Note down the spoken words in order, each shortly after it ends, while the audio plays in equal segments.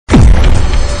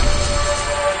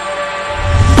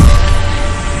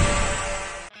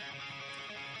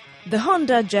The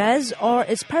Honda Jazz, or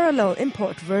its parallel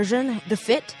import version, the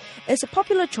Fit, is a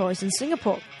popular choice in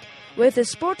Singapore. With a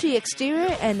sporty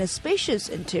exterior and a spacious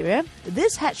interior,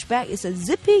 this hatchback is a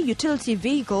zippy utility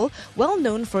vehicle well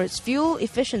known for its fuel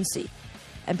efficiency.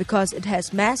 And because it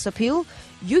has mass appeal,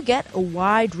 you get a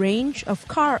wide range of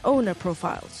car owner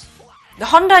profiles. The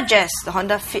Honda Jazz, the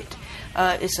Honda Fit,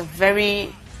 is a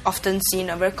very often seen,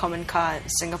 a very common car in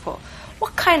Singapore.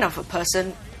 What kind of a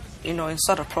person, in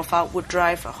sort of profile, would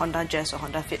drive a Honda Jazz or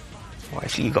Honda Fit? Well,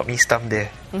 actually, you got me stumped there.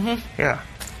 Yeah,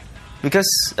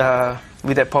 because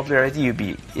with that popularity,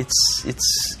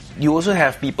 you also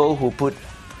have people who put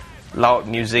loud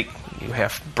music. You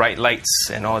have bright lights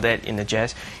and all that in the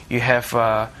Jazz. You have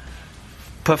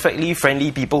perfectly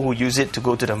friendly people who use it to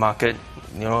go to the market,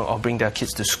 or bring their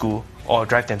kids to school, or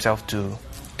drive themselves to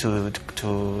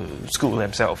school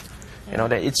themselves.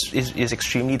 That it's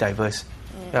extremely diverse.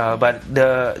 But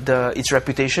its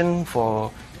reputation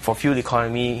for fuel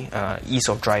economy, ease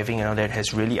of driving, and all that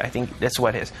has really, I think that's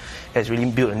what has really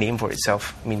built a name for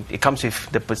itself. I mean, it comes with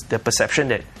the perception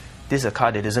that this is a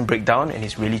car that doesn't break down and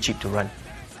is really cheap to run.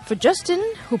 For Justin,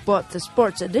 who bought the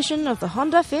sports edition of the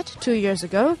Honda Fit 2 years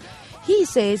ago, he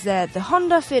says that the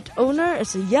Honda Fit owner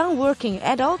is a young working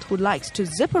adult who likes to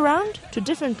zip around to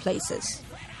different places.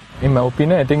 In my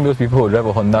opinion, I think those people who drive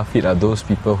a Honda Fit are those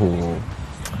people who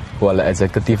are like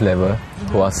executive level,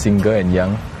 who are single and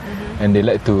young, and they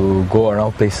like to go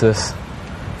around places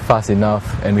fast enough,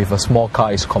 and with a small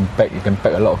car it's compact, you can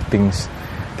pack a lot of things.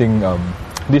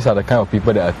 These are the kind of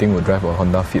people that I think would drive a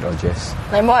Honda Fit or Jazz.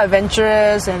 Like more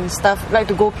adventurous and stuff, like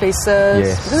to go places.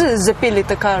 Yes. This is a zippy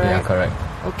little car, right? Yeah, correct.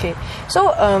 Okay.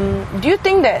 So, do you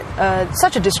think that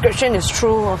such a description is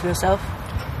true of yourself?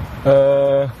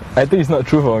 I think it's not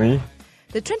true for me.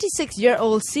 The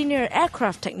 26-year-old senior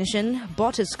aircraft technician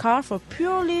bought his car for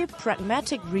purely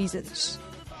pragmatic reasons.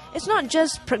 It's not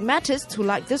just pragmatists who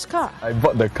like this car. I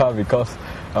bought the car because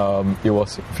it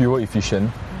was fuel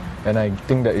efficient, and I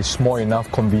think that it's small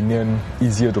enough, convenient,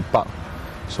 easier to park.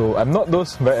 So I'm not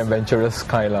those very adventurous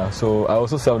kind, so I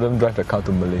also seldom drive the car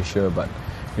to Malaysia, but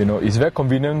it's very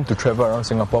convenient to travel around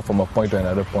Singapore from a point to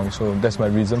another point, so that's my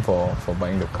reason for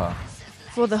buying the car.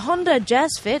 For the Honda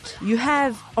Jazz Fit, you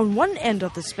have, on one end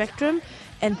of the spectrum,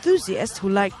 enthusiasts who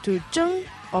like to zheng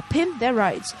or pimp their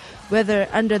rides, whether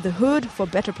under the hood for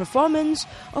better performance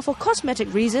or for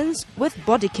cosmetic reasons with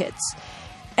body kits.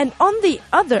 And on the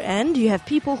other end, you have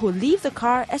people who leave the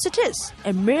car as it is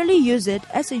and merely use it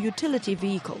as a utility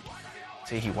vehicle.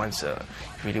 Say he really wants a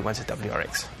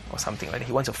WRX or something like that.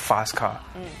 He wants a fast car.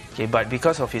 Okay, but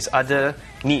because of his other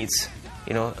needs,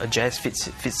 a Jazz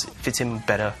fits him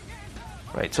better.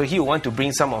 Right, so he will want to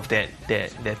bring some of that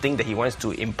thing that he wants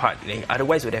to impart, that he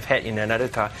otherwise would have had in another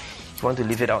car. He wants to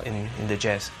live it out in the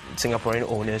Jazz. Singaporean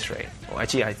owners, right? Or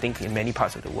actually, I think in many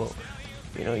parts of the world,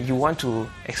 you want to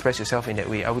express yourself in that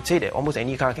way. I would say that almost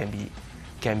any car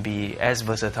can be as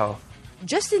versatile.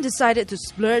 Justin decided to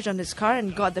splurge on his car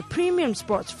and got the premium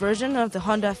sports version of the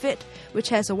Honda Fit, which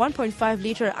has a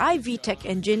 1.5-litre iVTEC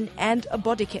engine and a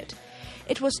body kit.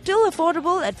 It was still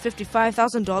affordable at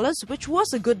 $55,000, which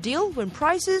was a good deal when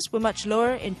prices were much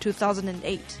lower in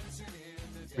 2008.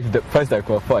 With the price that I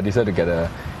could afford, I decided to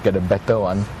get a better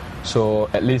one, so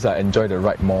at least I enjoy the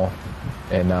ride more,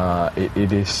 and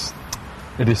it is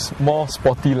more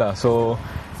sporty so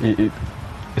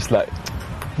it's like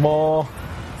more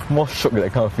shook,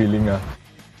 that kind of feeling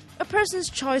A person's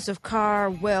choice of car,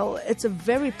 well, it's a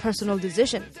very personal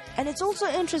decision. And it's also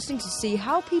interesting to see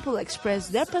how people express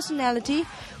their personality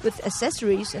with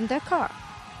accessories in their car.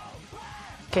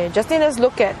 Okay, Justin, let's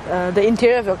look at the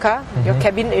interior of your car, your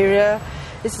cabin area.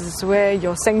 This is where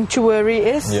your sanctuary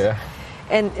is. Yeah.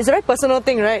 And it's a very personal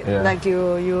thing, right? Yeah. Like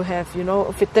you have,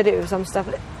 fitted it with some stuff.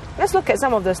 Let's look at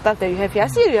some of the stuff that you have here. I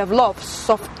see you have a lot of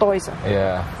soft toys.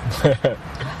 Yeah.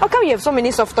 How come you have so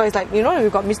many soft toys? Like, we've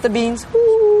got Mr. Bean's.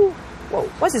 Ooh. Whoa,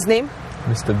 what's his name?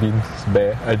 Mr. Bean's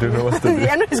bear. I don't know what's the name.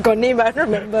 I know he's got a name, but I don't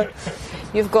remember.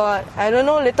 You've got,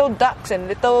 little ducks and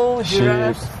little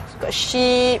giraffes. You've got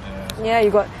sheep. Yeah, you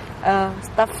got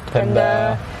stuffed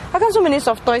panda. How come so many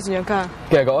soft toys in your car?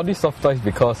 Okay, I got all these soft toys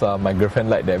because my girlfriend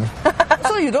liked them.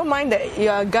 So you don't mind that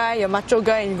you're a guy, you're a macho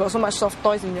guy, and you got so much soft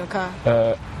toys in your car?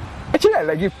 Actually, I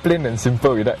like it plain and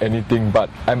simple without anything, but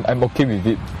I'm okay with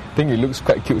it. I think it looks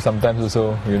quite cute sometimes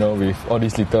also, with all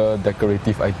these little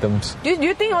decorative items. Do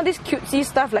you think all this cutesy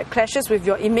stuff clashes with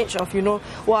your image of,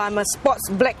 I'm a sports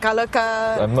black colour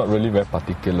car? I'm not really very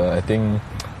particular. I think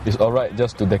it's alright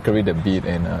just to decorate a bit,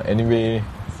 and anyway,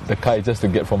 the car is just to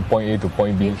get from point A to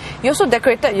point B. You also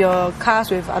decorated your cars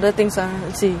with other things.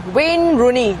 Let's see. Wayne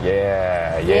Rooney.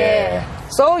 Yeah.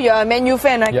 So you're a Man U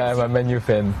fan, right? Yeah, I'm a Man U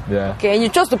fan. Yeah. Okay, and you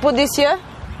chose to put this here?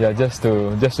 Yeah, just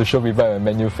to show people I'm a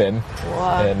Man U fan.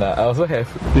 Wow. And I also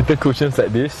have little cushions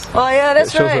like this. Oh yeah,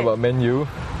 that's that shows right. about Man U.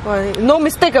 Well, no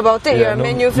mistake about it. You're a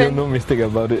Man U fan. No mistake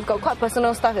about it. Got quite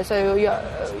personal stuff as well.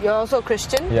 You're also a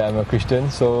Christian. Yeah, I'm a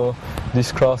Christian. So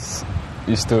this cross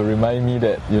is to remind me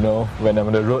that, you know, when I'm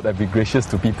on the road, I'll be gracious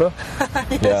to people.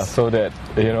 Yes. Yeah, so that,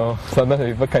 you know, sometimes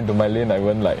when people come to my lane, I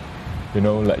won't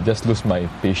just lose my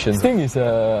patience. This thing is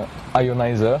a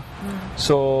ionizer.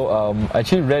 So I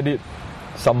actually read it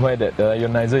somewhere that the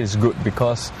ionizer is good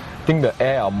because I think the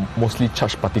air are mostly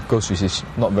charged particles, which is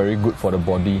not very good for the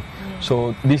body.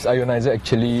 So this ionizer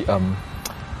actually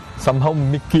somehow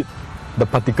make the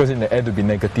particles in the air to be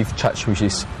negative charge, which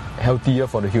is healthier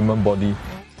for the human body.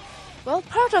 Well,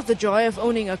 part of the joy of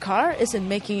owning a car is in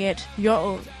making it your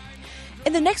own.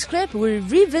 In the next clip, we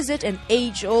revisit an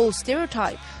age-old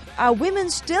stereotype. Are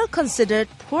women still considered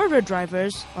poorer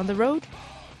drivers on the road?